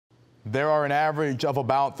There are an average of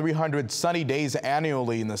about 300 sunny days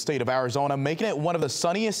annually in the state of Arizona, making it one of the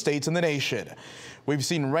sunniest states in the nation. We've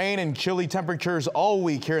seen rain and chilly temperatures all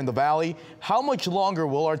week here in the valley. How much longer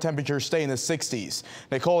will our temperatures stay in the 60s?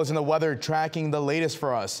 Nicole is in the weather tracking the latest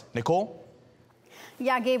for us. Nicole?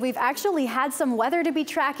 Yeah, Gabe, we've actually had some weather to be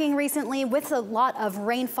tracking recently with a lot of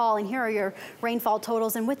rainfall, and here are your rainfall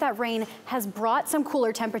totals. And with that rain has brought some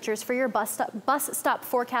cooler temperatures for your bus stop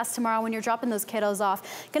forecast tomorrow when you're dropping those kiddos off.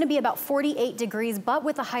 Going to be about 48 degrees, but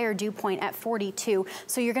with a higher dew point at 42.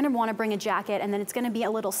 So you're going to want to bring a jacket, and then it's going to be a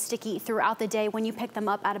little sticky throughout the day when you pick them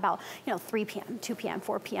up at about 3 p.m., 2 p.m.,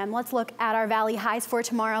 4 p.m. Let's look at our valley highs for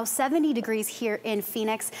tomorrow. 70 degrees here in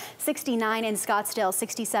Phoenix, 69 in Scottsdale,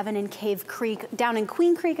 67 in Cave Creek, down in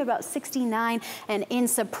Queen Creek about 69, and in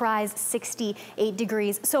Surprise 68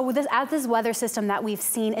 degrees. So with this weather system that we've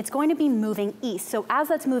seen, it's going to be moving east. So as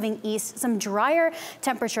that's moving east, some drier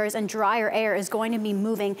temperatures and drier air is going to be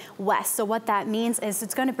moving west. So what that means is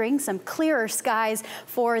it's going to bring some clearer skies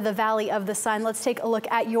for the Valley of the Sun. Let's take a look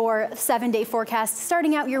at your 7-day forecast.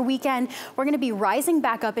 Starting out your weekend, we're going to be rising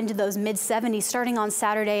back up into those mid 70s starting on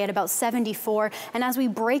Saturday at about 74. And as we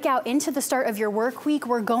break out into the start of your work week,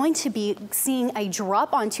 we're going to be seeing a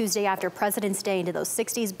drop on Tuesday after President's Day into those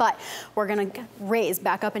 60s, but we're going to raise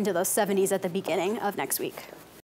back up into those 70s at the beginning of next week.